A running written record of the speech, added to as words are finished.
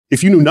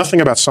if you knew nothing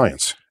about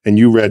science and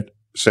you read,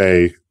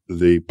 say,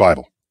 the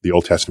Bible, the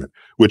Old Testament,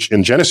 which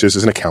in Genesis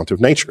is an account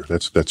of nature.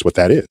 That's what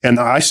that is. And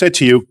I said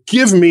to you,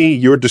 give me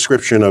your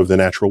description of the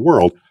natural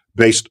world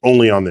based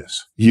only on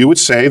this. You would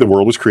say the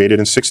world was created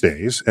in 6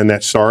 days and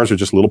that stars are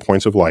just little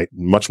points of light,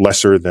 much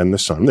lesser than the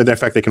sun. And in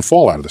fact, they can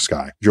fall out of the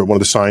sky. One of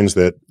the signs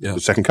that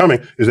the second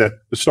coming is that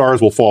the stars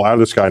will fall out of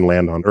the sky and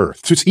land on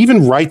Earth. So to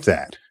even write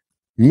that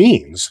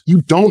means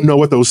you don't know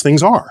what those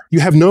things are.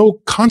 You have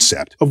no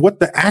concept of what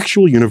the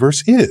actual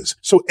universe is.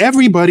 So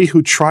everybody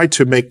who tried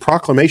to make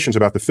proclamations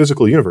about the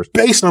physical universe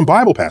based on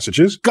Bible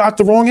passages got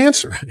the wrong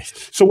answer.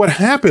 Right. So what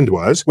happened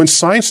was when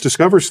science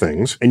discovers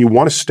things and you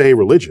want to stay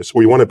religious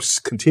or you want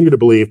to continue to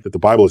believe that the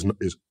Bible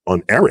is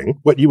unerring,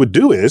 what you would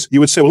do is you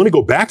would say, well, let me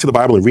go back to the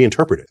Bible and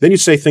reinterpret it. Then you'd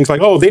say things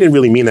like, oh, they didn't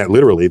really mean that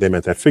literally. They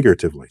meant that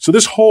figuratively. So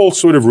this whole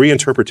sort of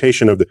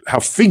reinterpretation of how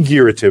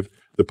figurative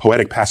the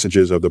poetic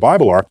passages of the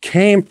Bible are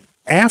came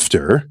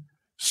after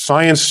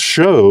science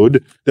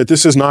showed that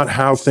this is not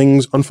how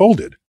things unfolded.